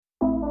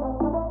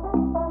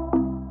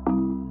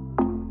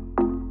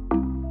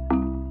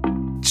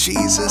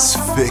Jesus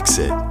Fix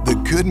It,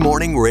 the Good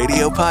Morning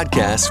Radio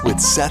podcast with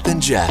Seth and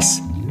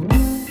Jess.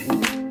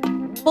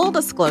 Full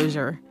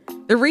disclosure,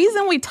 the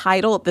reason we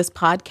titled this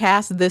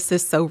podcast, This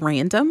Is So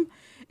Random,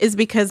 is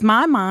because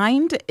my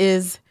mind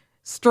is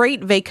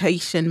straight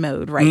vacation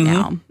mode right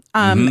now.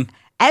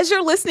 As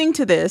you're listening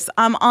to this,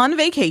 I'm on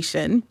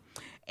vacation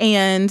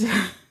and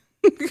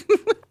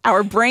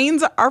our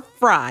brains are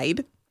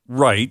fried.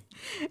 Right.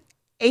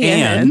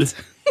 And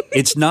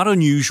it's not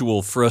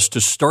unusual for us to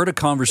start a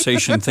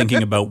conversation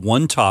thinking about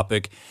one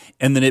topic,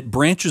 and then it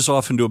branches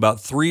off into about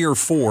 3 or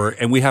 4,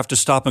 and we have to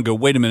stop and go,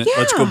 wait a minute,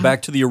 let's go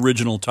back to the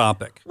original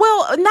topic.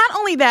 Well, not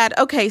only that,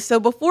 okay, so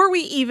before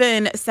we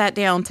even sat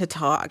down to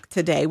talk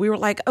today, we were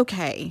like,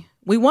 okay,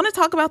 we want to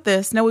talk about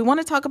this. No, we want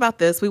to talk about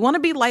this. We want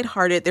to be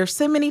lighthearted. There's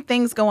so many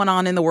things going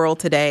on in the world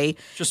today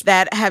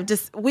that have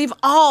we've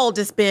all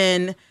just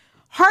been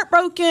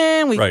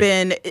heartbroken.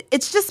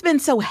 It's just been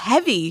so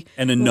heavy.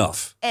 And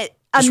enough.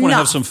 Just want to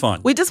have some fun.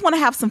 We just want to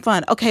have some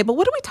fun. Okay, but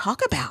what do we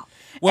talk about?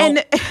 Well,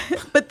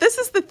 but this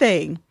is the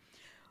thing.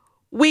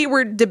 We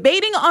were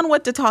debating on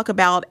what to talk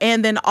about,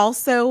 and then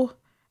also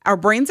our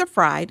brains are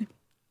fried.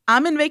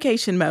 I'm in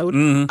vacation mode.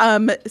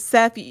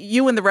 Seth,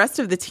 you and the rest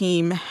of the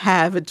team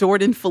have a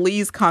Jordan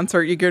Feliz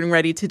concert you're getting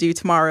ready to do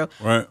tomorrow.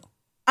 Right.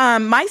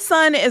 My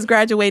son is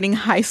graduating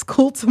high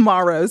school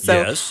tomorrow, so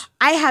yes.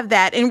 I have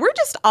that, and we're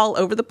just all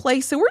over the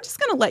place, so we're just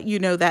going to let you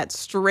know that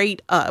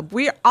straight up.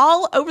 We're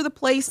all over the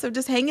place, so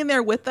just hang in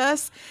there with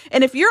us,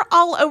 and if you're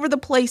all over the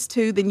place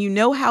too, then you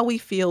know how we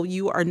feel.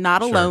 You are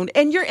not alone,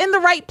 and you're in the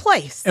right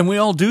place. And we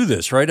all do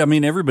this, right? I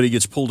mean, everybody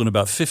gets pulled in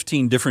about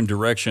 15 different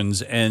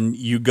directions, and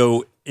you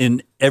go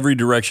in every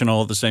direction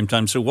all at the same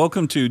time. So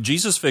welcome to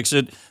Jesus Fix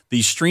It,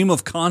 the Stream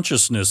of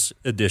Consciousness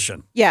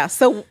edition. Yeah,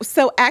 so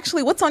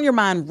actually, what's on your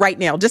mind right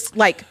now? Just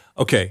like,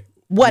 okay,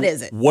 what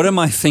is it? What am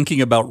I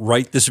thinking about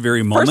right this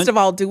very moment? First of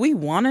all, do we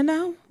want to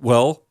know?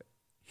 Well,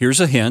 here's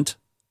a hint.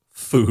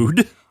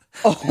 Food.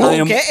 Okay. I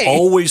am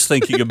always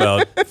thinking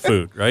about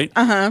food, right?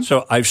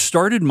 So I've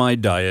started my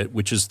diet,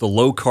 which is the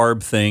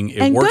low-carb thing.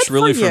 It works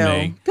really for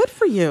me. Good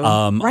for you.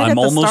 Right at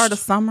the start of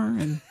summer.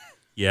 And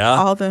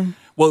all the...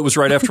 Well, it was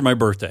right after my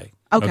birthday.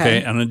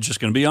 Okay. And I'm just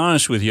going to be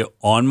honest with you.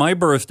 On my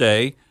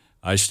birthday,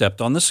 I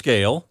stepped on the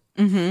scale,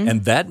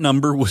 and that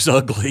number was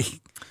ugly.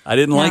 I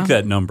didn't like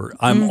that number.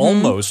 I'm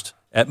almost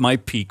at my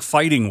peak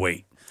fighting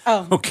weight.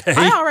 Oh, okay.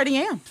 I already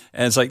am.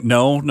 And it's like,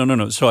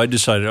 no. So I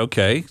decided,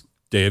 okay,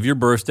 day of your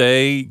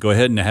birthday, go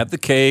ahead and have the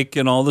cake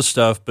and all the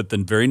stuff, but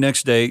then very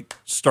next day,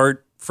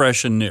 start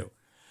fresh and new.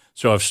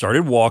 So I've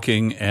started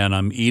walking, and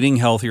I'm eating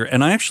healthier,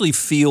 and I actually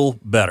feel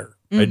better.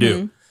 I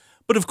do.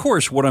 But of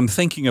course, what I'm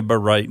thinking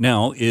about right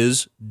now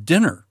is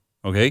dinner,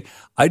 okay?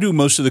 I do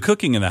most of the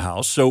cooking in the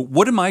house, so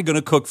what am I going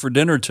to cook for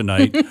dinner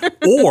tonight?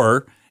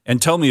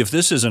 And tell me if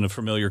this isn't a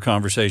familiar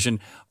conversation,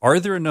 are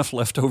there enough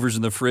leftovers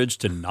in the fridge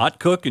to not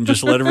cook and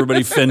just let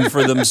everybody fend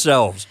for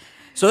themselves?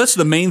 So that's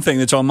the main thing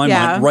that's on my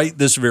mind right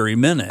this very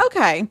minute.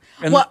 Okay.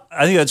 And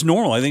I think that's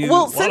normal.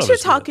 Since you're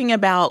talking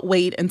about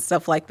weight and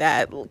stuff like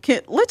that,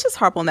 let's just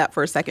harp on that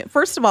for a second.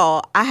 First of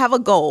all, I have a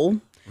goal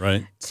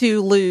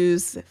to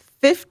lose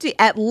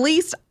at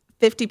least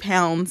 50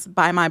 pounds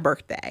by my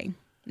birthday.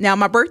 Now,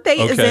 my birthday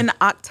is in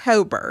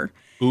October.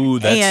 Ooh,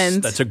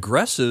 that's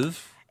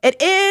aggressive.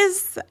 It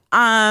is,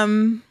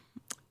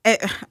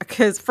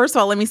 because first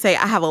of all, let me say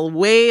I have a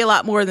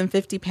lot more than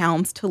 50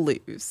 pounds to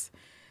lose.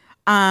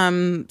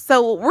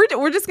 So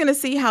we're just going to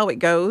see how it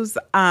goes.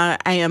 I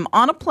am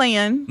on a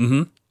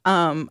plan.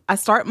 I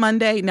start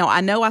Monday. No,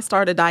 I know I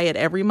start a diet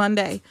every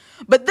Monday,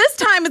 but this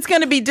time it's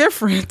going to be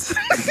different.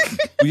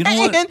 You know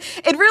what? And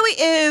it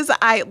really is.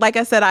 Like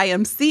I said, I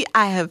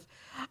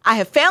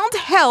have found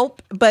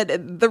help,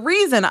 but the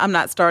reason I'm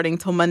not starting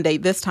till Monday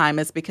this time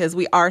is because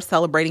we are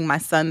celebrating my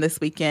son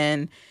this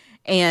weekend,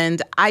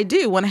 and I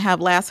do want to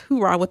have last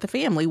hoorah with the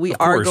family. We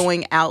are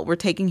going out. We're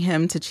taking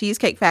him to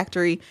Cheesecake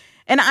Factory.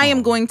 And I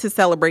am going to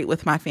celebrate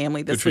with my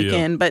family this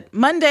weekend. But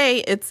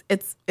Monday,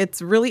 it's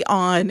really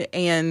on.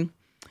 And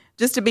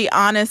just to be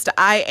honest,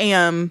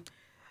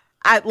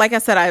 like I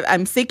said,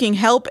 I'm seeking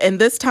help. And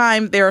this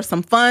time there are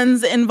some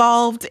funds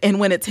involved. And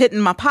when it's hitting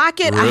my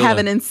pocket, I have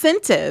an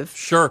incentive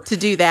to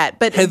do that.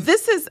 But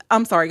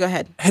I'm sorry, go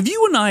ahead. Have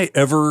you and I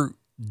ever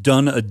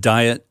done a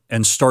diet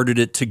and started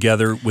it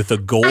together with a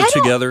goal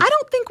together? I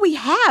don't think we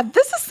have.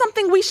 This is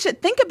something we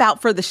should think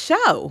about for the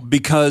show.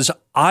 Because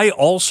I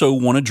also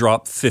want to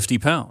drop 50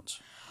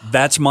 pounds.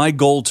 That's my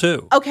goal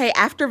too. Okay,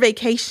 after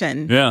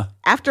vacation. Yeah.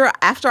 After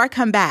I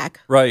come back.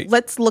 Right.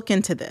 Let's look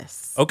into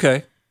this.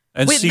 Okay.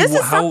 And this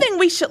is something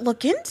we should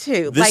look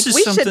into. We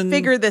should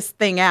figure this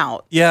thing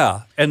out.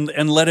 Yeah,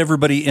 and let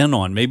everybody in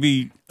on.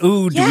 Maybe,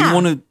 do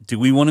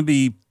we want to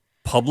be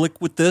public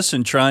with this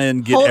and try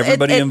and get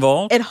everybody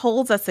involved? It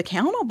holds us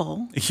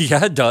accountable.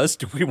 Yeah, it does.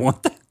 Do we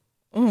want that?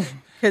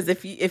 Because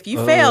if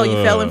you fail, you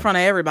fail in front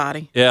of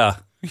everybody. Yeah,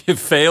 you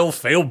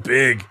fail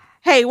big.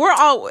 Hey,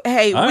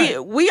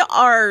 we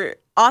are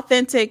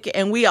authentic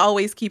and we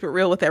always keep it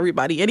real with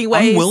everybody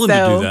anyway. I'm willing to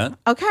do that.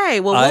 Okay,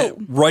 well,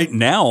 right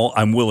now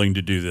I'm willing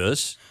to do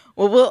this.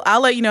 Well,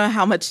 I'll let you know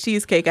how much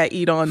cheesecake I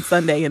eat on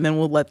Sunday, and then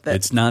we'll let that.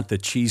 It's not the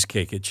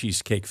cheesecake at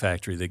Cheesecake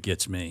Factory that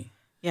gets me.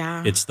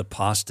 Yeah. It's the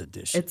pasta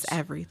dishes. It's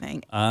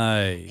everything.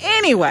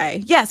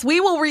 Anyway, yes,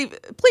 we will.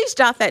 Please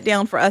jot that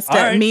down for us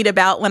to meet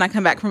about when I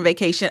come back from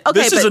vacation.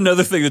 Okay, this is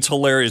another thing that's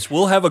hilarious.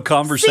 We'll have a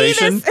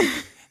conversation,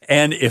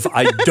 and if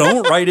I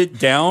don't write it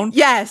down,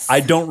 yes,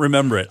 I don't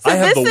remember it. I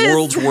have the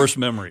world's worst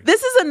memory.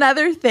 This is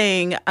another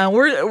thing.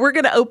 We're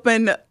going to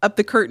open up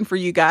the curtain for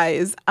you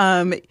guys.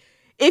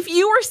 If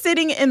you were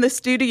sitting in the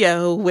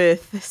studio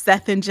with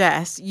Seth and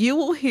Jess, you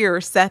will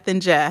hear Seth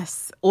and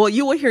Jess. Well,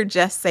 you will hear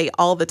Jess say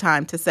all the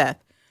time to Seth,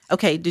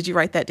 "Okay, did you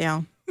write that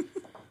down?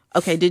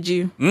 Okay, did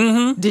you?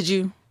 Mm-hmm. Did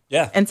you?"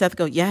 Yeah. And Seth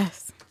go,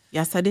 "Yes,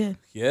 I did.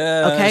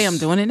 Yes. Okay, I'm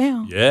doing it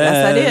now.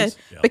 Yes, I did."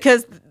 Yep.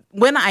 Because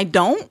when I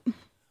don't,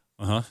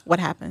 what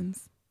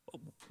happens?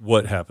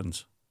 What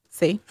happens?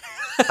 See?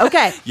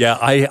 Okay. Yeah,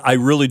 I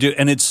really do.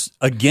 And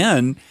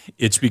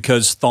it's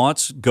because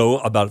thoughts go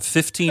about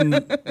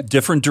 15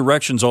 different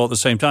directions all at the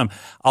same time.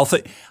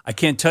 I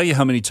can't tell you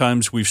how many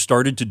times we've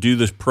started to do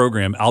this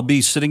program. I'll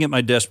be sitting at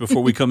my desk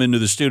before we come into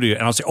the studio,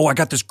 and I'll say, "Oh, I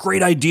got this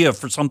great idea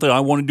for something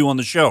I want to do on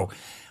the show.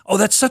 Oh,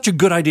 that's such a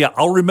good idea.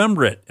 I'll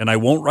remember it." And I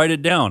won't write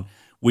it down.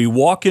 We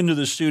walk into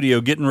the studio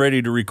getting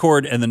ready to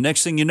record, and the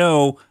next thing you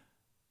know,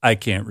 I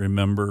can't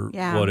remember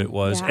what it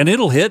was. Yeah. And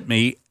it'll hit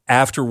me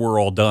after we're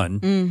all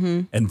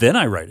done, and then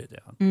I write it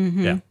down.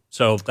 Mm-hmm. Yeah,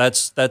 so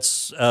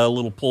that's a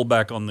little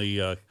pullback on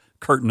the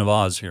curtain of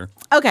Oz here.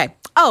 Okay.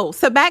 Oh,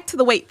 so back to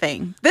the weight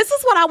thing. This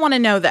is what I want to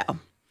know, though.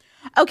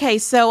 Okay,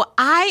 so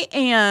I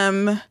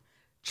am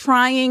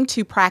trying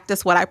to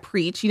practice what I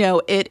preach.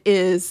 It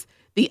is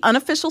the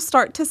unofficial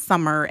start to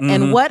summer,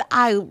 and what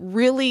I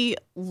really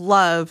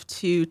love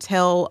to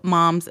tell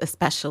moms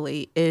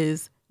especially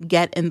is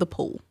get in the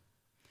pool.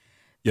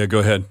 Yeah, go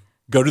ahead.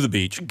 Go to the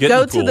beach.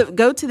 Go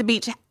to the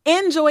beach.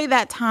 Enjoy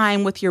that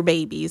time with your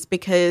babies,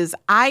 because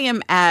I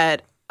am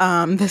at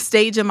the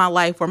stage in my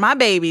life where my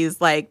babies,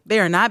 they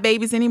are not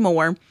babies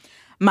anymore.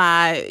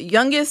 My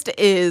youngest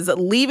is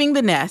leaving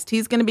the nest.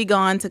 He's going to be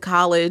gone to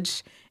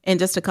college in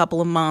just a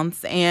couple of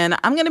months, and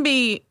I'm going to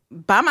be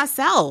by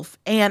myself.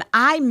 And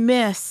I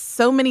miss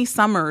so many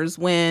summers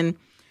when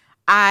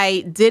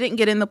I didn't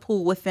get in the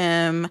pool with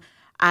them.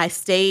 I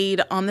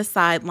stayed on the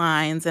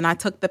sidelines and I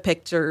took the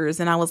pictures,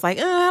 and I was like,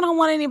 I don't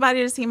want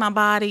anybody to see my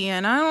body.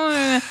 And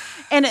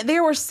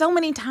there were so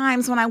many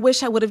times when I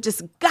wish I would have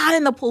just got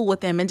in the pool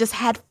with them and just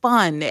had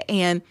fun.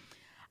 And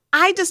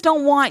I just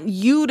don't want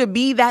you to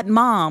be that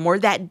mom or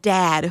that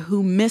dad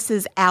who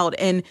misses out.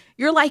 And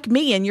you're like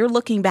me, and you're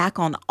looking back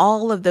on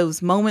all of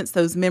those moments,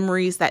 those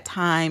memories, that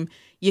time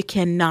you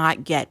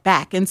cannot get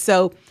back. And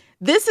so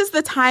this is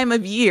the time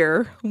of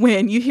year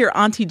when you hear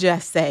Auntie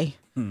Jess say,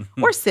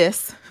 or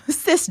Sis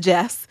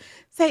Jess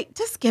say,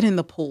 just get in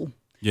the pool.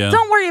 Yeah.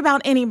 Don't worry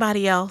about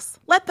anybody else.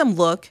 Let them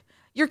look.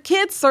 Your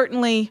kids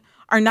certainly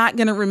are not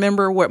going to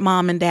remember what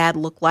mom and dad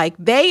look like.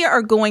 They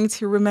are going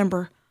to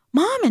remember,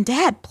 Mom and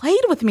Dad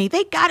played with me.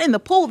 They got in the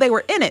pool. They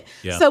were in it.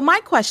 Yeah. So my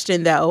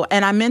question, though,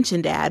 and I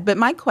mentioned Dad, but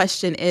my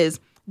question is,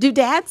 do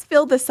dads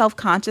feel the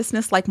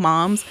self-consciousness like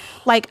moms?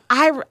 Like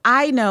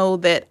I know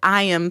that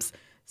I am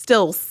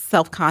still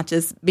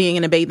self-conscious being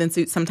in a bathing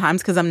suit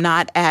sometimes because I'm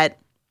not at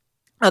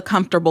a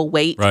comfortable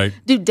weight. Right.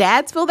 Do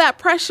dads feel that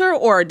pressure,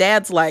 or are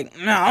dads like,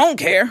 no, I don't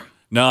care?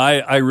 No,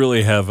 I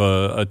really have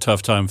a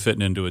tough time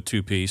fitting into a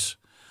two-piece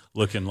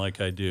looking like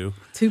I do.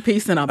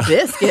 Two-piece and a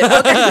biscuit.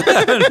 Okay.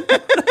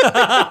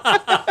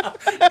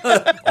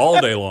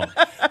 All day long.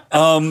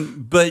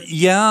 But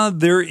yeah,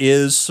 there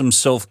is some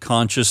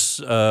self-conscious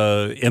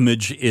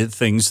image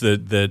things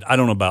that I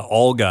don't know about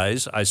all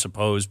guys, I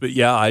suppose, but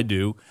yeah, I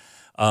do.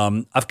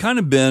 I've kind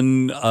of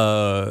been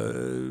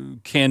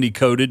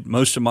candy-coated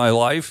most of my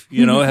life,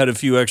 had a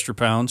few extra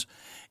pounds.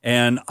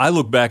 And I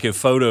look back at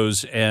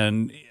photos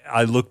and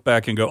I look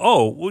back and go,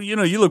 oh, well,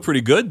 you look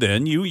pretty good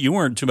then. You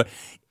weren't too much.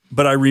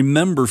 But I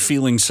remember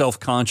feeling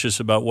self-conscious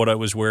about what I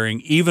was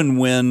wearing, even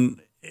when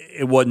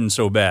it wasn't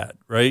so bad,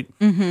 right?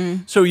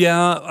 Mm-hmm. So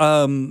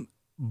yeah,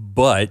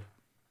 but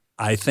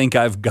I think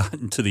I've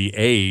gotten to the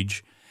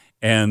age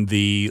and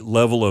the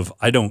level of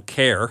I don't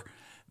care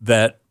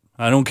that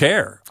I don't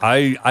care.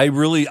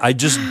 I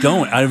just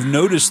don't. I've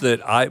noticed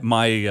that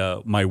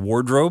my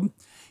wardrobe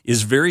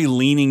is very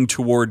leaning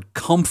toward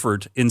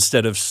comfort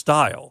instead of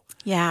style.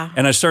 Yeah.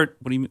 And I start.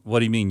 What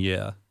do you mean?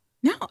 Yeah.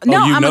 No,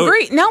 I'm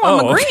agreeing. No,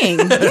 I'm agreeing.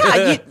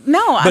 Yeah,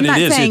 I'm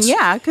not saying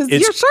yeah, because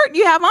your shirt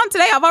you have on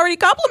today, I've already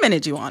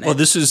complimented you on it. Well,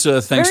 this is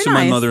thanks to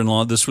my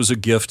mother-in-law. This was a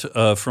gift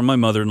from my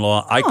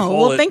mother-in-law.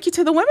 Thank you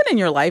to the women in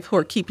your life who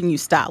are keeping you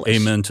stylish.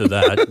 Amen to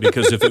that,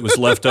 because if it was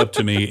left up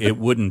to me, it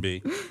wouldn't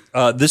be.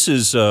 This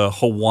is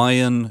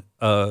Hawaiian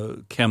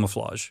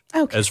camouflage,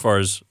 okay, as far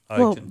as I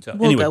can tell.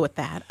 We'll go with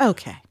that.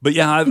 Okay. But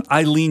yeah,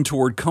 I lean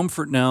toward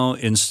comfort now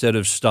instead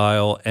of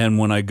style, and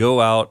when I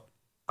go out,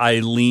 I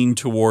lean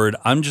toward,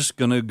 I'm just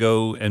going to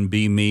go and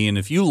be me. And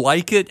if you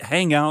like it,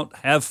 hang out,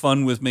 have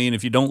fun with me. And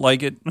if you don't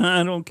like it,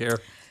 I don't care.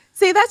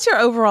 See, that's your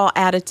overall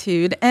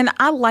attitude. And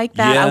I like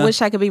that. Yeah. I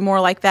wish I could be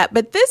more like that.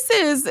 But this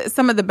is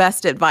some of the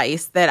best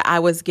advice that I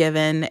was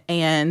given.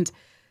 And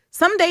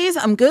some days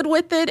I'm good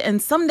with it.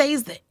 And some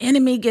days the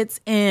enemy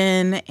gets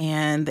in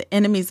and the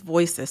enemy's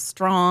voice is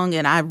strong.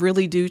 And I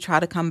really do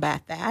try to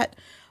combat that.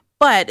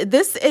 But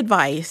this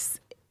advice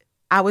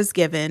I was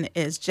given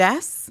is,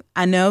 Jess,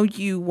 I know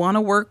you want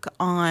to work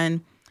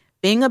on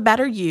being a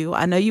better you.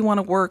 I know you want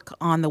to work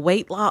on the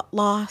weight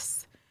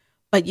loss,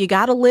 but you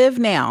got to live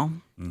now.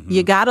 Mm-hmm.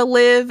 You got to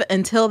live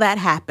until that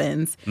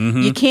happens.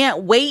 Mm-hmm. You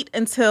can't wait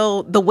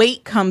until the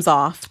weight comes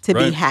off to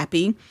be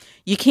happy.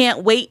 You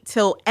can't wait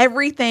till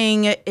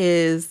everything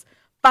is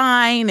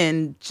fine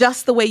and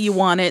just the way you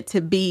want it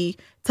to be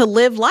to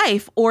live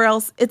life, or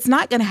else it's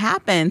not going to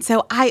happen.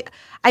 So I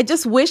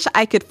just wish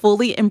I could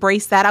fully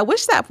embrace that. I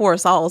wish that for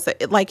us all. So,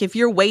 like, if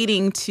you're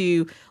waiting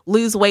to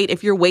lose weight,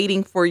 if you're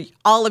waiting for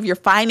all of your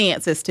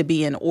finances to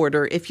be in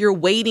order, if you're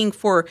waiting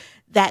for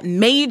that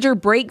major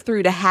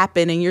breakthrough to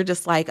happen and you're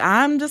just like,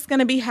 I'm just going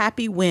to be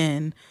happy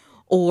when,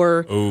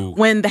 or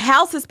when the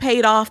house is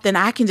paid off, then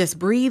I can just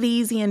breathe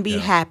easy and be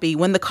happy.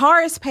 When the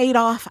car is paid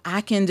off, I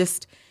can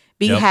just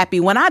be happy.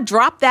 When I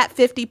drop that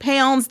 50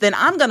 pounds, then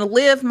I'm going to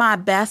live my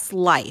best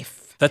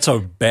life. That's a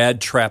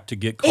bad trap to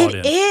get caught in.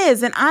 It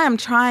is, and I am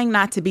trying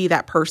not to be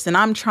that person.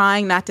 I'm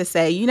trying not to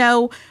say, you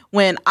know,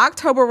 when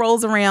October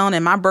rolls around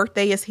and my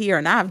birthday is here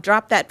and I've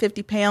dropped that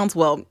 50 pounds,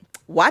 well,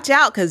 watch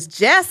out because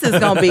Jess is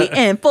going to be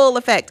in full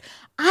effect.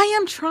 I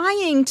am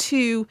trying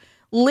to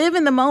live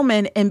in the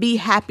moment and be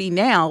happy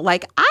now.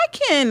 Like, I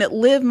can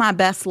live my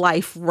best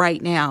life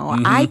right now.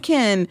 Mm-hmm. I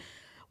can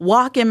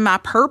walk in my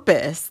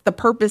purpose, the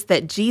purpose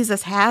that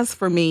Jesus has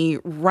for me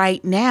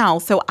right now.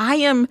 So I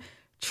am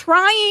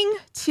trying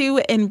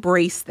to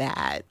embrace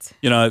that.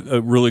 You know,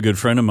 a really good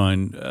friend of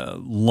mine,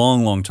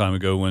 long time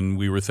ago, when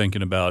we were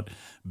thinking about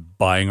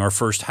buying our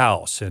first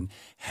house and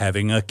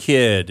having a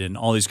kid and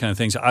all these kind of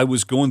things, I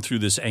was going through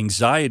this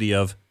anxiety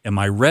of, am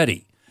I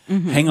ready?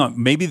 Mm-hmm. Hang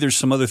on, maybe there's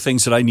some other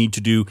things that I need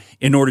to do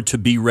in order to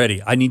be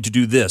ready. I need to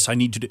do this. I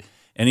need to do.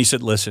 And he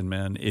said, listen,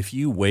 man, if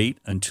you wait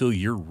until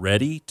you're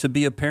ready to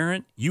be a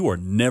parent, you are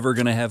never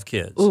going to have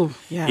kids. Ooh,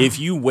 yeah. If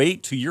you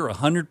wait till you're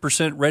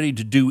 100% ready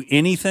to do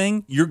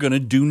anything, you're going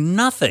to do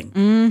nothing.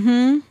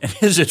 Mm-hmm. And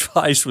his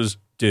advice was,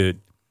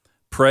 dude,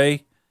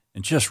 pray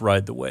and just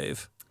ride the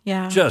wave.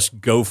 Yeah. Just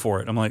go for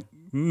it. I'm like,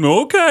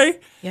 okay.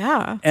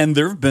 Yeah. And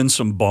there have been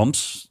some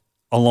bumps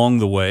along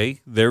the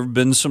way. There have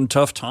been some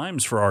tough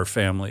times for our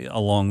family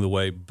along the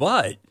way.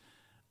 But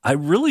I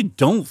really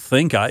don't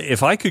think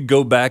if I could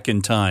go back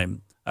in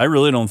time, I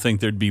really don't think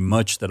there'd be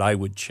much that I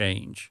would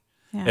change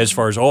as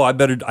far as,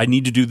 I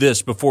need to do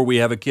this before we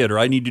have a kid, or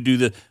I need to do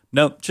this.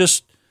 No,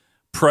 just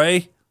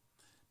pray,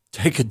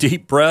 take a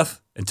deep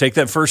breath, and take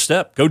that first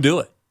step. Go do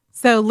it.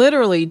 So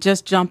literally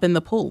just jump in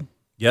the pool.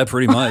 Yeah,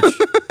 pretty much.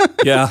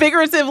 Yeah.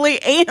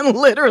 Figuratively and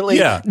literally.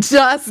 Yeah.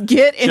 Just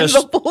get in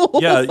the pool.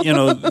 Yeah, you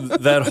know,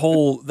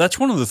 that's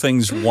one of the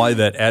things why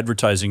that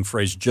advertising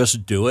phrase,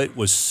 just do it,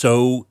 was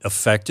so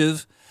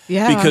effective.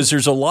 Yeah. Because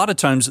there's a lot of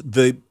times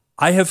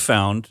I have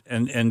found,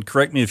 and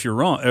correct me if you're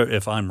wrong, or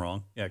if I'm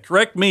wrong. Yeah,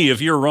 correct me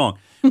if you're wrong.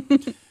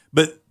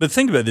 But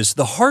think about this.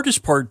 The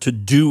hardest part to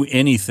do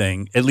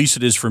anything, at least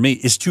it is for me,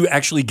 is to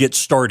actually get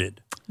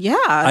started. Yeah.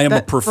 I am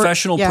a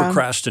professional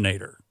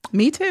procrastinator.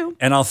 Me too.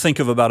 And I'll think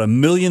of about a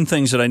million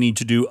things that I need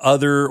to do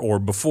other or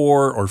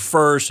before or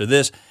first or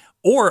this.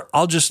 Or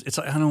it's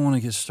like, I don't want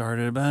to get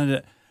started about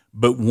it.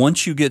 But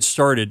once you get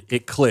started,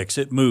 it clicks,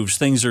 it moves,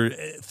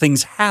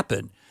 things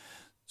happen.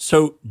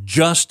 So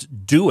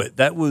just do it.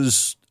 That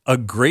was a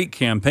great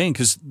campaign,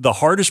 because the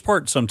hardest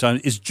part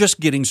sometimes is just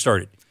getting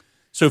started.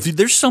 So if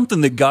there's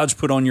something that God's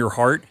put on your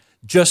heart,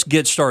 just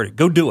get started.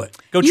 Go do it.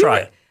 Go try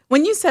it.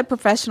 When you said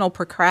professional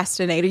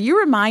procrastinator, you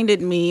reminded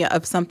me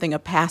of something a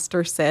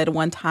pastor said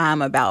one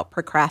time about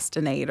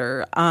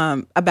procrastinator,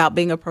 about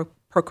being a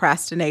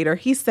procrastinator.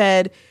 He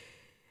said,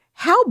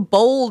 how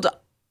bold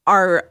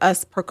are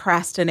us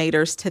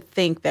procrastinators to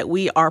think that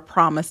we are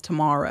promised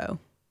tomorrow?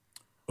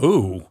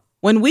 Ooh.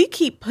 When we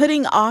keep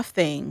putting off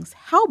things,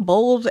 how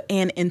bold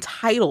and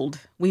entitled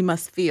we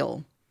must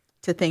feel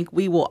to think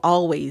we will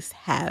always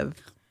have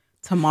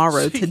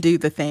tomorrow to do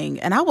the thing.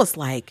 And I was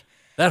like,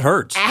 that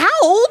hurts.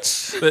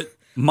 Ouch. But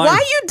why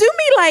you do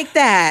me like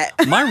that?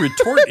 My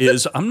retort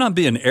is, I'm not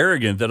being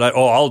arrogant that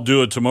I'll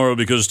do it tomorrow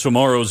because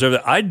tomorrow's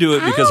everything. I do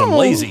it because I'm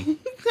lazy.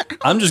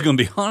 I'm just going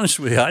to be honest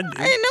with you. I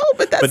know,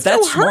 but that's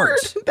so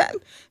hurt.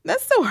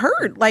 That's so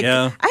hurt. Like,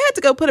 I had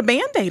to go put a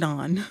Band-Aid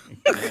on.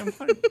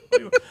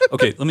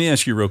 Okay, let me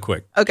ask you real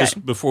quick. Okay.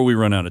 Just before we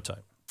run out of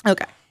time.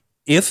 Okay.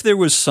 If there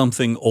was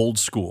something old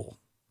school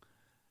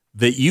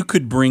that you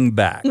could bring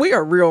back. We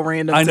are real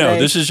random I know, today,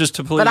 this is just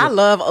to play. But I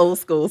love old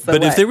school. So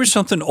but if there was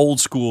something old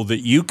school that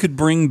you could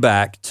bring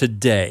back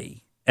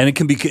today, and it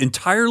can be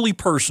entirely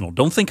personal,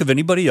 don't think of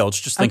anybody else,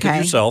 just think of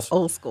yourself.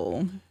 Old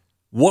school.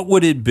 What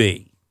would it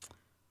be?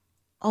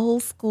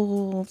 Old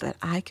school that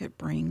I could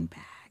bring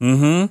back.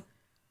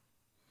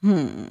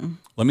 Mm-hmm.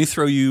 Let me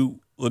throw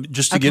you,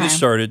 just to get it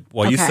started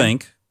while you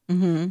think,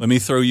 let me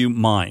throw you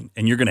mine,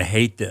 and you're going to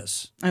hate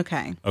this.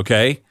 Okay.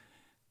 Okay?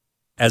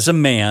 as a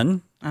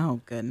man,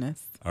 Oh,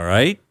 goodness. all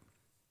right,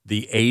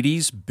 the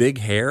 80s big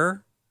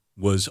hair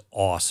was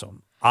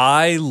awesome.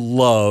 I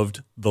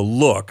loved the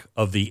look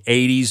of the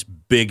 80s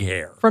big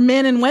hair. For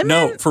men and women?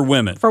 No, for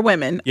women. For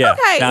women. Yeah.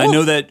 Okay. Now, I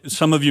know that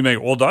some of you may,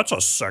 well, that's a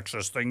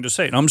sexist thing to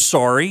say. And I'm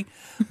sorry.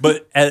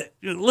 But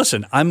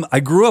listen,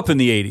 I grew up in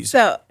the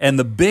 80s. And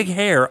the big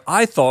hair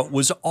I thought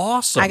was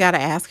awesome. I got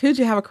to ask, who'd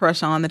you have a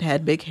crush on that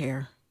had big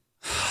hair?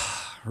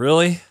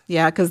 Really?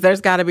 Yeah, because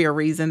there's got to be a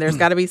reason. There's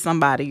got to be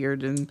somebody you're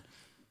doing.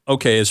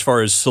 Okay, as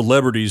far as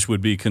celebrities would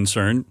be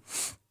concerned,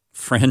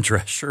 Fran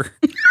Drescher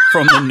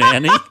from The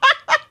Nanny.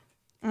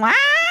 What?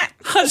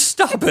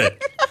 Stop it.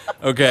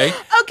 Okay.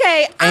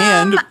 Okay.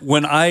 And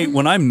when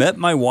I met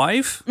my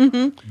wife,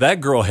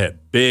 that girl had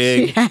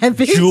big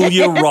big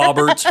Julia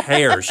Roberts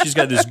hair. She's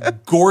got this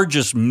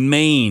gorgeous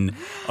mane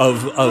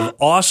of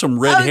awesome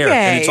red hair,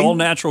 and it's all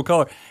natural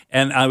color.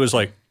 And I was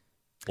like,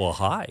 well,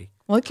 hi.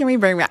 What can we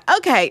bring back?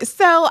 Okay,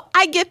 so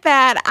I get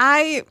that.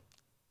 I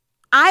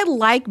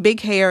like big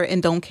hair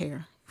and don't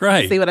care.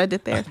 Right. See what I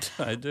did there?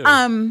 I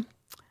do.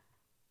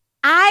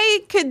 I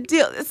could do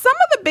some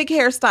of the big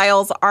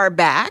hairstyles are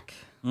back.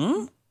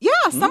 Yeah,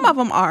 some of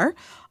them are.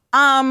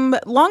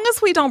 Long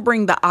as we don't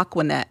bring the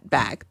Aquanet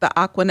back, the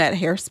Aquanet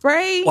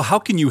hairspray. Well, how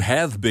can you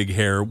have big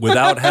hair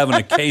without having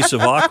a case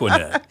of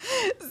Aquanet?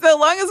 So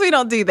long as we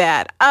don't do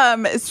that.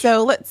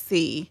 So let's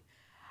see.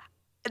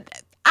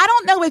 I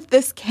don't know if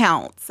this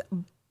counts,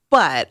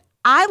 but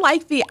I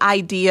like the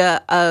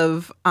idea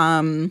of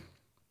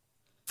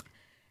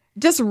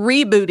just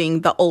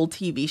rebooting the old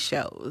TV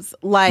shows.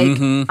 Like,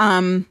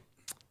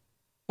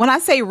 when I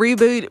say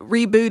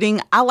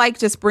rebooting, I like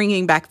just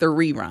bringing back the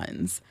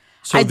reruns.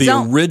 So the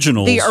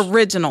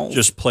originals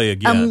just play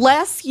again.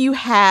 Unless you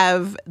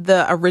have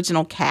the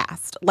original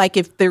cast. Like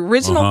if the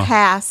original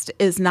cast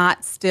is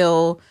not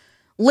still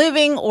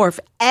living or if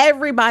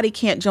everybody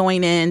can't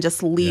join in,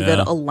 just leave it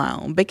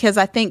alone. Because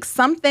I think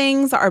some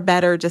things are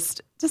better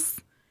just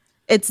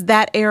it's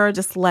that era,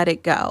 just let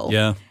it go.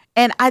 Yeah.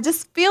 And I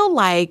just feel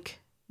like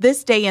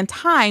this day and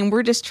time,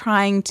 we're just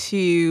trying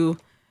to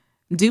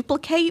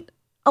duplicate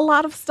a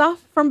lot of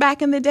stuff from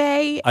back in the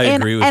day. I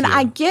agree with you. And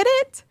I get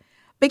it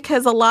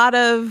because a lot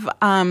of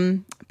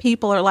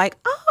people are like,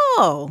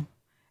 oh,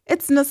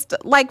 it's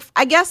like,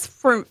 I guess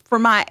for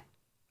my,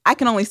 I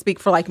can only speak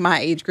for like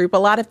my age group. A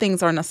lot of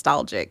things are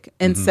nostalgic.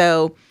 And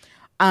so.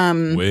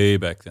 Way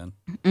back then.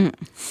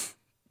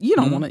 You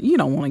don't want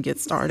to get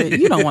started.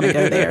 You don't want to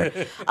go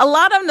there. A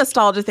lot of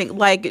nostalgia things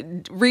like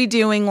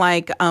redoing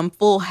like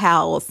Full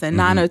House and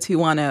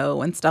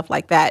 90210 and stuff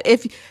like that.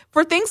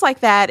 For things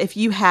like that, if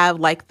you have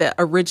like the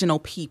original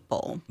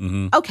people,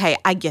 okay,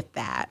 I get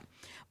that.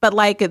 But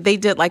like they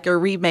did like a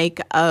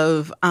remake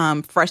of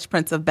Fresh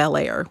Prince of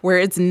Bel-Air where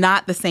it's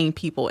not the same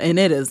people and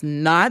it is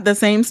not the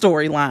same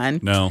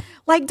storyline. No.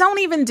 Like don't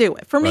even do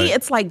it. For me,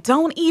 it's like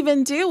don't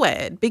even do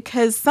it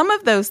because some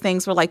of those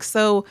things were like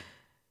so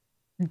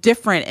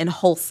different and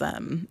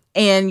wholesome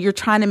and you're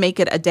trying to make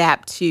it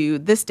adapt to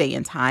this day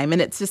and time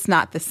and it's just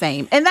not the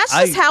same. And that's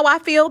just how I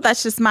feel.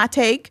 That's just my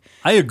take.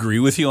 I agree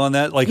with you on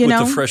that. Like with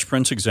the Fresh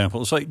Prince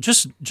example, it's like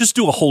just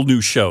do a whole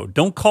new show.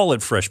 Don't call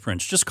it Fresh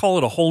Prince. Just call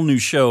it a whole new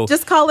show.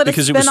 Just call it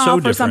because a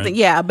spinoff so or something.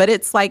 Yeah, but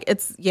it's like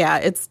it's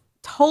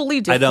totally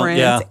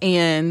different.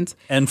 And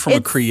from a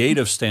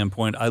creative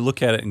standpoint, I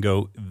look at it and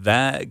go,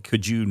 that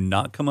could you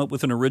not come up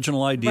with an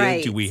original idea?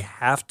 Right. Do we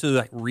have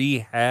to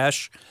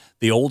rehash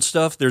the old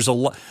stuff? There's a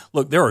lot.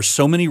 Look, there are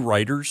so many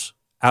writers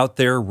out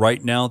there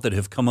right now that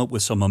have come up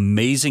with some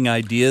amazing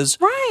ideas.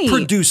 Right.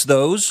 Produce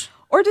those.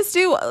 Or just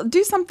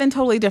do something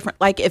totally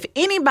different. Like if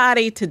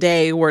anybody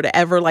today were to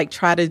ever like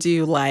try to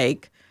do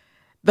like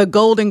the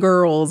Golden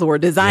Girls or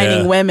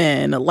Designing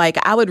Women, like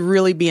I would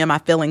really be in my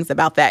feelings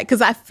about that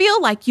because I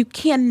feel like you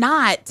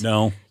cannot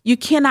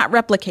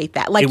replicate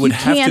that. Like it would you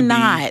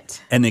cannot have to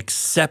be an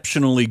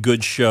exceptionally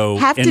good show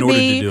in order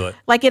to do it.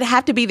 Like it'd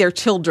have to be their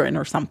children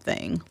or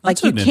something. That's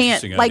like you an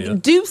can't interesting like idea.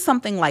 do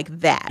something like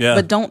that,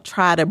 but don't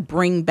try to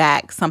bring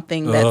back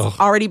something that's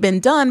already been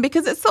done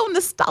because it's so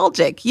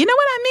nostalgic. You know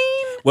what I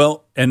mean?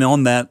 Well, and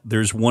on that,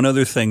 there's one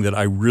other thing that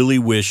I really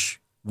wish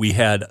we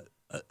had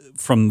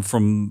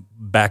from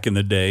back in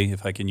the day,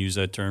 if I can use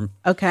that term.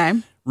 Okay.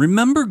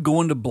 Remember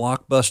going to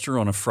Blockbuster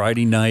on a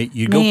Friday night?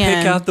 You go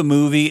pick out the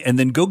movie and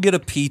then go get a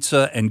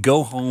pizza and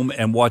go home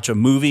and watch a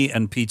movie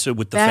and pizza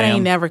with the That fam.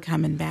 ain't never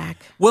coming back.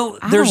 Well,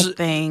 I don't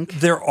think.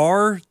 There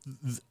are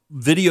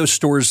video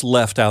stores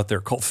left out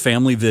there called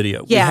Family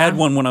Video. Yeah. We had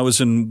one when I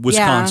was in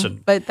Wisconsin. Yeah,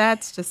 but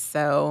that's just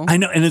so. I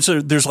know, and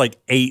there's like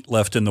 8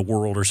 left in the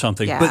world or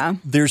something. Yeah.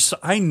 But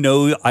I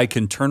know I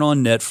can turn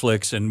on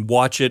Netflix and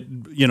watch it,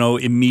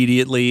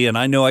 immediately, and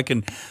I know I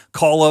can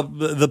call up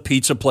the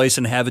pizza place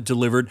and have it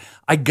delivered.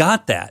 I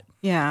got that.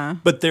 Yeah.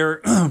 But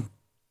there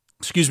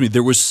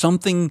was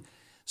something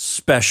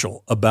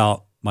special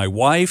about my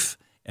wife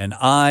and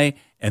I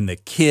and the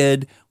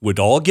kid would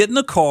all get in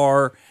the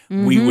car.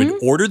 We would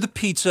order the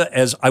pizza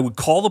I would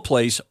call the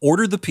place,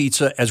 order the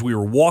pizza as we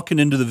were walking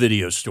into the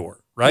video store,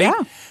 right?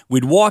 Yeah.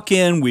 We'd walk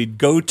in, we'd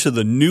go to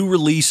the new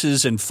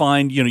releases and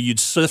find, you'd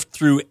sift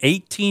through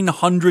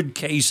 1,800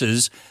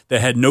 cases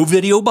that had no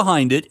video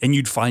behind it, and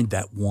you'd find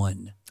that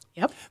one.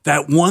 Yep.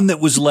 That one that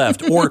was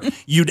left. Or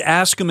you'd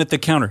ask them at the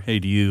counter, hey,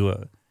 do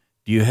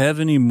you have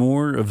any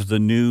more of the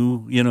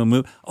new,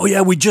 movie? Oh,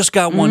 yeah, we just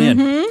got one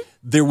in.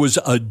 There was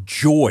a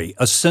joy,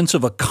 a sense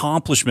of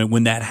accomplishment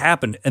when that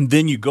happened. And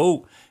then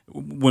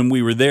when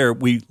we were there,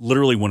 we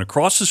literally went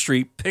across the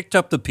street, picked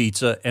up the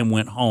pizza, and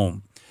went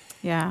home.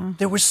 Yeah.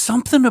 There was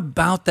something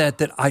about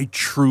that I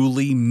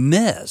truly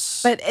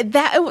miss. But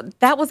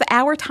that was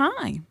our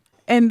time.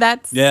 And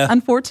that's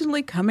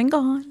unfortunately come and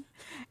gone.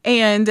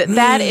 And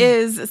that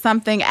is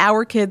something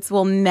our kids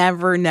will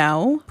never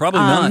know.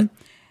 Probably not.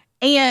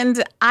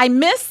 And I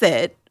miss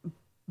it.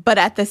 But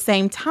at the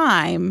same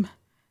time,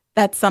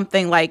 that's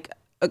something like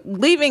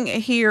leaving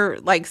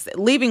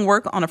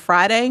work on a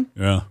Friday.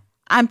 Yeah.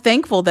 I'm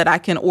thankful that I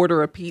can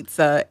order a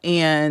pizza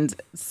and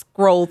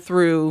scroll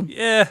through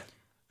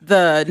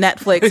the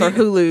Netflix or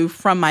Hulu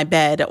from my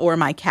bed or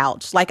my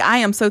couch. Like, I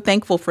am so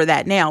thankful for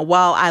that now.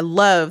 While I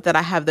love that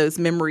I have those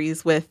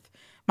memories with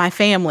my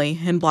family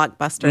in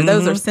Blockbuster,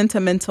 those are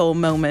sentimental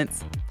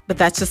moments, but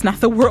that's just not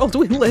the world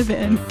we live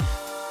in.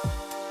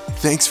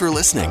 Thanks for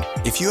listening.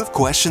 If you have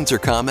questions or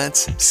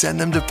comments, send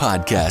them to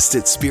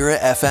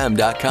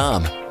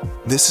podcast@spiritfm.com.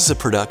 This is a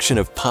production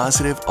of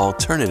Positive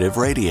Alternative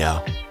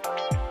Radio.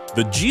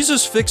 The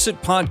Jesus Fix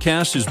It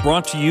podcast is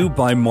brought to you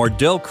by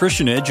Mardel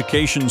Christian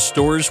Education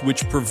Stores,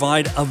 which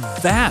provide a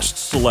vast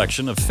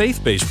selection of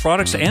faith-based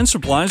products and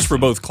supplies for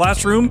both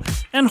classroom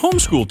and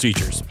homeschool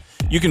teachers.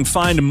 You can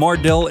find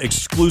Mardel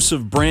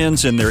exclusive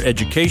brands in their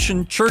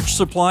education, church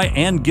supply,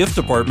 and gift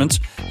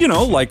departments,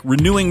 like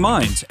Renewing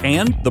Minds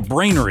and The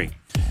Brainery.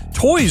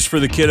 Toys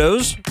for the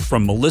kiddos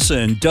from Melissa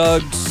and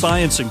Doug,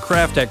 science and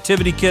craft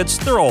activity kits,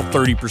 they're all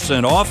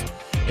 30% off.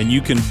 And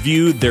you can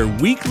view their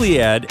weekly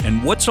ad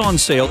and what's on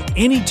sale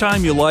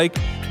anytime you like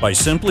by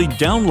simply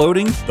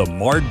downloading the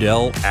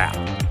Mardel app.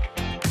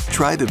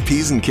 Try the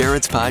Peas and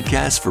Carrots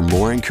podcast for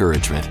more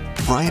encouragement.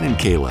 Brian and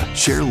Kayla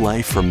share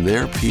life from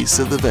their piece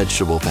of the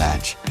vegetable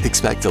patch.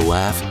 Expect to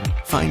laugh,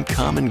 find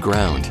common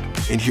ground,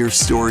 and hear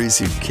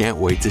stories you can't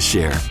wait to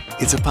share.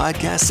 It's a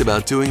podcast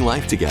about doing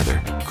life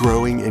together,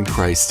 growing in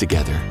Christ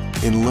together,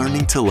 and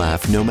learning to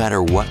laugh no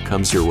matter what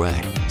comes your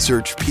way.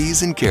 Search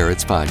Peas and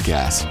Carrots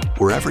Podcast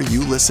wherever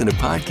you listen to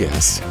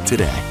podcasts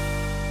today.